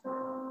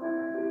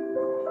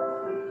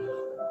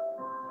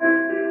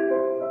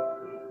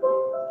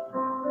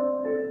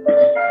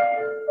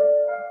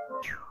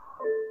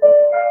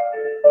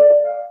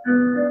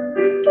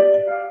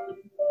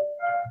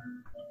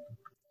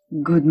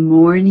Good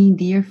morning,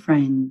 dear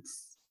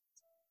friends.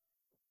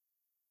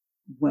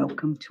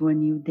 Welcome to a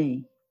new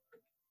day,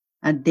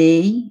 a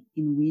day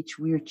in which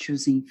we are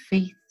choosing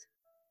faith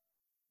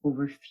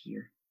over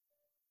fear.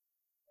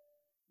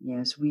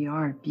 Yes, we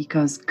are,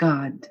 because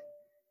God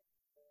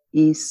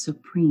is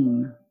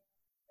supreme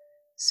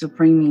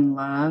in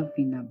love,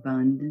 in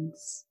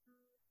abundance,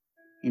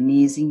 and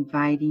is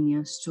inviting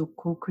us to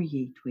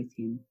co-create with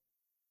Him.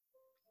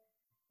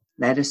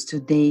 Let us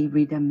today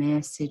read a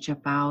message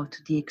about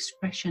the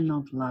expression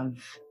of love,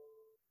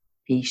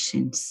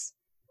 patience,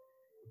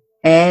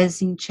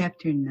 as in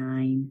chapter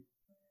 9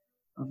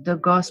 of the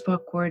Gospel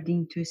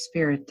according to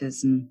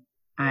Spiritism,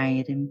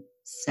 item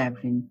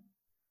 7.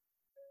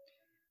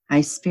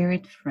 A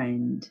spirit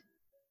friend.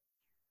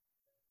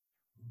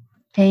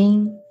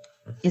 Pain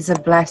is a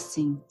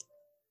blessing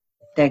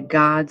that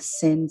God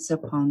sends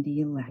upon the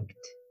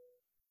elect.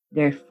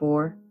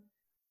 Therefore,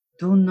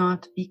 do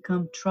not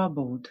become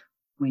troubled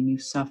when you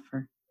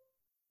suffer.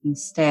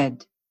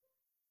 Instead,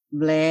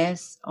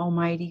 bless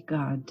Almighty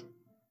God,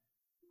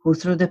 who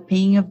through the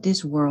pain of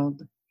this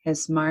world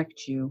has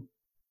marked you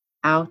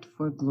out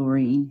for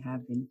glory in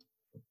heaven.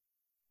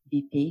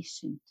 Be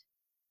patient.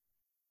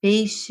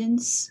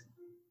 Patience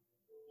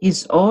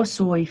is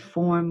also a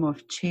form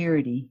of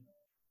charity,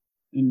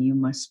 and you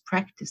must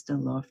practice the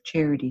law of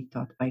charity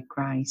taught by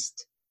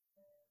Christ,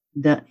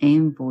 the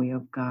envoy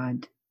of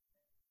God.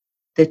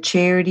 The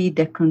charity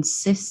that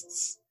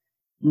consists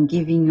in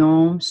giving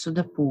alms to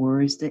the poor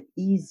is the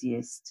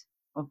easiest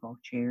of all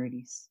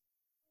charities.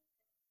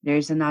 There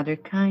is another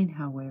kind,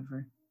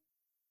 however,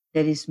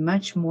 that is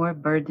much more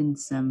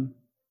burdensome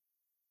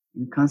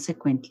and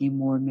consequently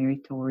more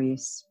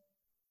meritorious,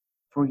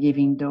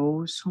 forgiving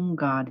those whom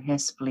God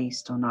has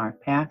placed on our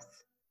path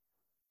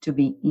to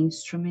be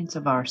instruments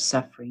of our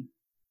suffering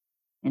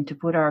and to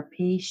put our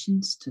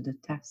patience to the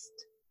test.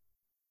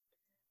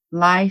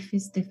 Life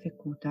is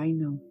difficult, I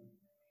know.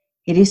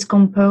 It is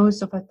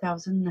composed of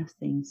 1,000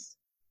 nothings,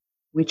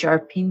 which are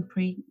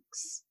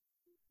pinpricks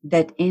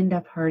that end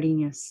up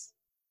hurting us.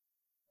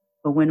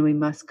 But when we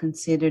must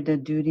consider the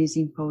duties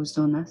imposed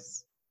on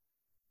us,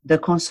 the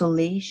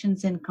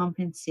consolations and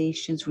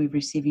compensations we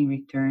receive in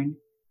return,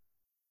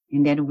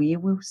 and then we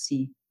will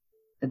see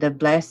that the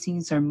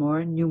blessings are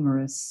more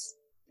numerous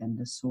than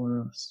the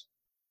sorrows.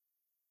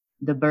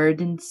 The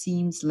burden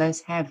seems less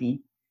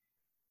heavy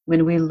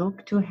when we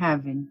look to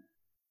heaven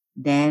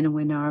than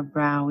when our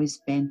brow is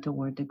bent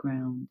toward the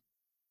ground.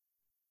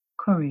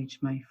 Courage,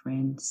 my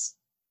friends.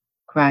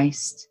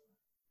 Christ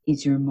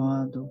is your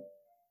model.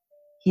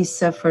 He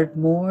suffered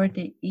more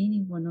than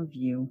any one of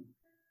you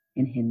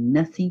and had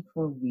nothing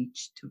for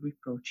which to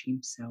reproach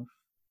himself.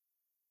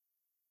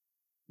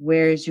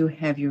 Whereas you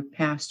have your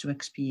past to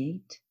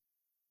expiate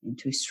and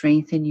to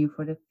strengthen you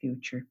for the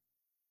future.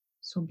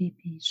 So be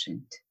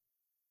patient.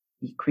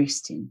 Be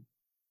Christian.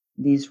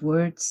 This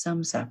word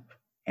sums up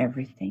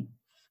everything.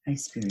 A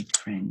spirit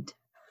friend.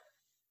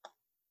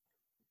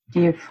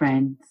 Dear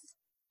friends,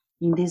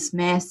 in this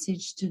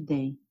message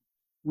today,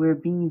 we're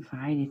being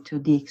invited to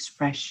the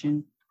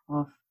expression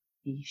of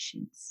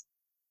patience.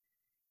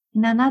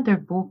 In another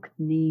book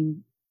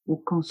named O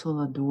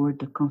Consolador,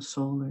 the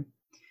Consoler,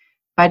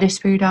 by the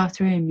Spirit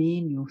Author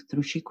Emmanuel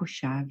through Chico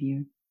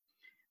Xavier,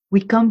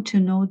 we come to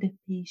know that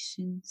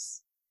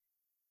patience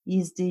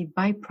is the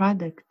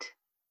byproduct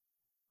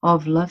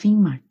of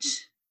loving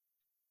much.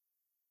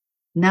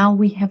 Now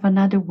we have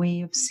another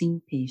way of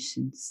seeing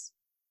patience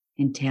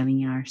and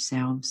telling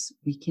ourselves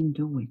we can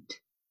do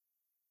it.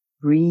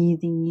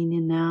 Breathing in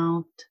and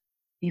out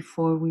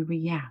before we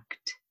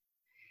react,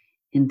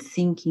 and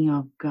thinking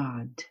of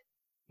God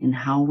and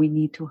how we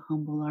need to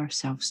humble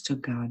ourselves to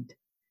God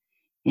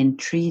and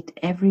treat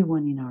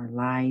everyone in our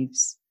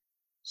lives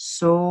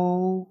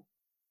so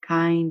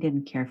kind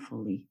and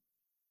carefully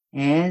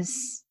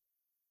as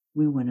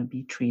we want to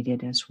be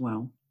treated as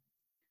well.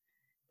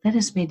 Let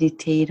us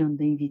meditate on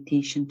the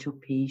invitation to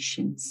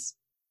patience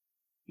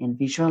and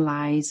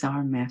visualize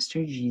our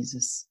Master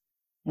Jesus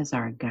as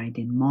our guide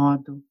and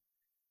model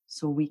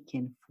so we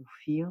can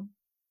fulfill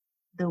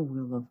the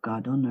will of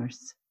God on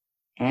earth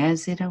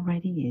as it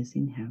already is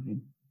in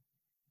heaven.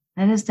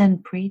 Let us then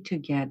pray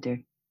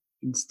together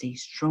and stay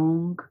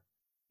strong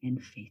and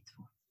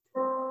faithful.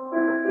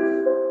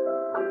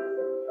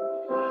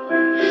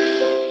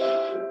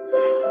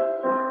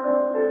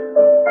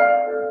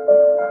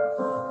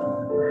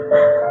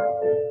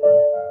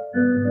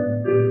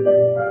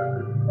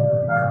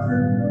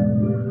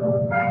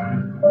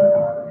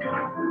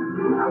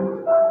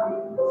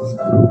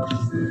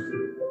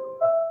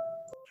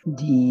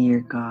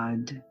 Dear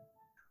God,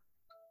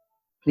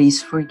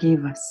 please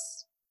forgive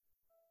us.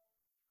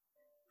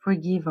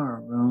 Forgive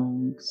our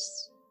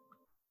wrongs,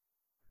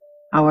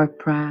 our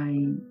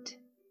pride,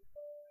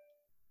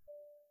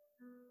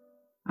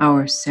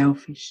 our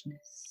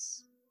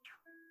selfishness.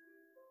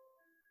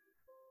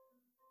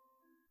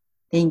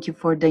 Thank you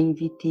for the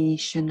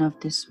invitation of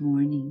this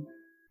morning,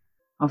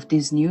 of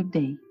this new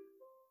day.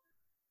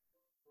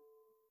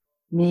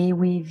 May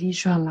we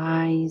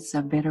visualize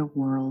a better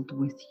world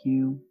with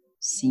you,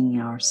 seeing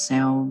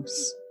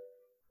ourselves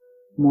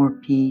more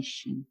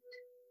patient,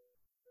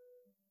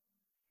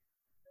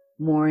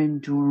 more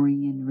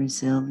enduring and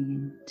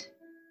resilient,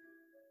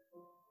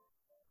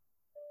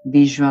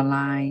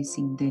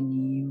 visualizing the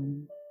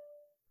new.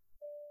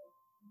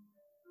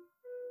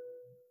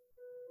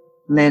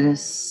 Let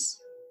us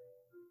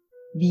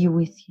be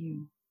with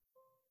you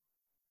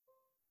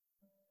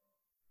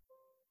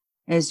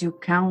as you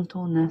count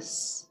on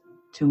us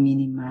to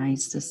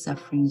minimize the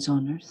sufferings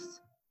on earth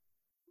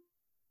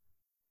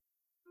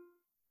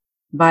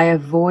by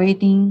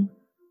avoiding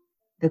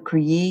the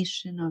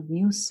creation of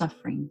new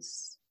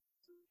sufferings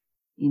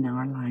in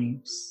our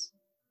lives.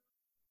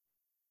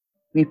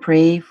 We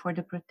pray for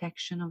the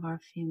protection of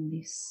our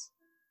families,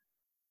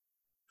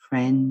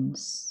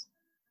 friends,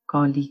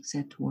 colleagues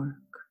at work.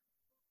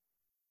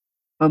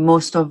 But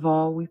most of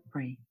all, we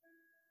pray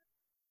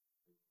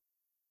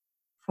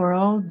for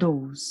all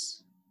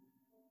those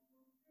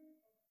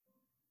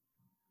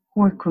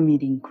who are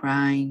committing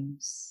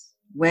crimes,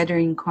 whether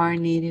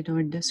incarnated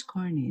or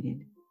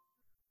discarnated.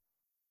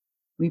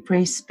 We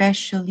pray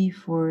especially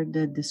for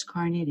the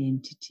discarnate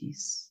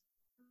entities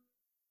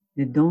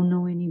that don't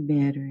know any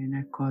better and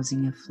are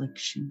causing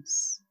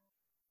afflictions,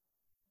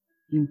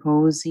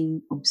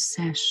 imposing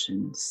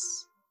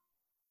obsessions.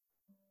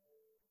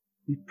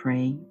 We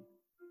pray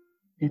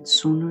that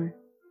sooner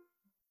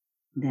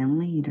than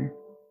later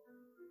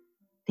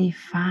they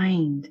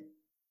find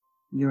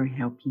your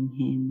helping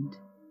hand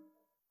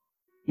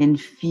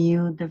and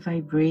feel the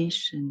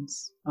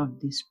vibrations of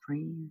this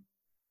prayer,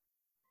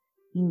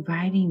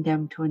 inviting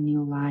them to a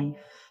new life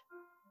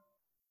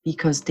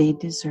because they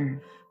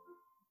deserve,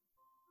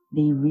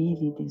 they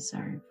really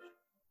deserve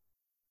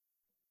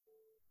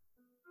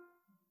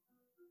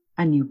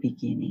a new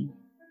beginning.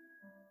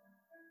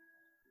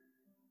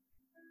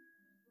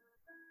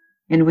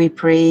 And we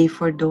pray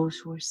for those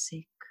who are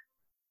sick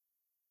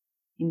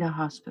in the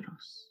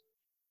hospitals,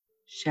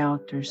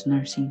 shelters,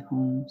 nursing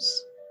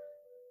homes,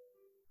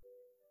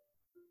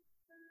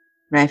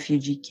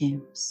 refugee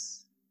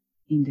camps,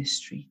 in the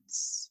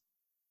streets.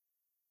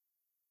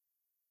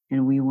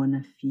 And we want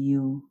to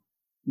feel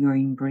your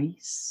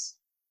embrace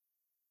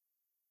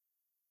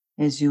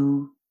as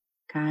you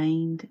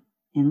kind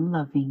and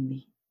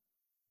lovingly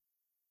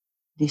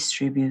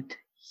distribute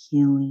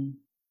healing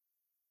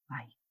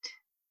light.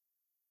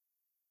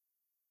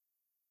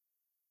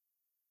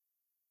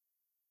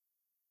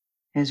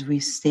 As we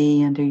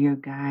stay under your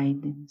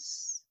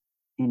guidance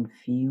and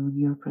feel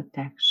your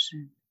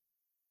protection,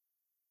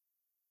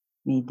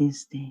 may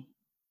this day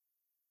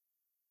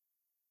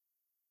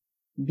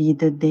be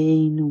the day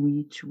in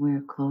which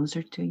we're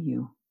closer to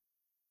you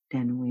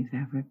than we've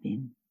ever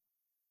been.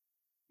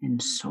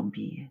 And so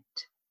be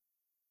it.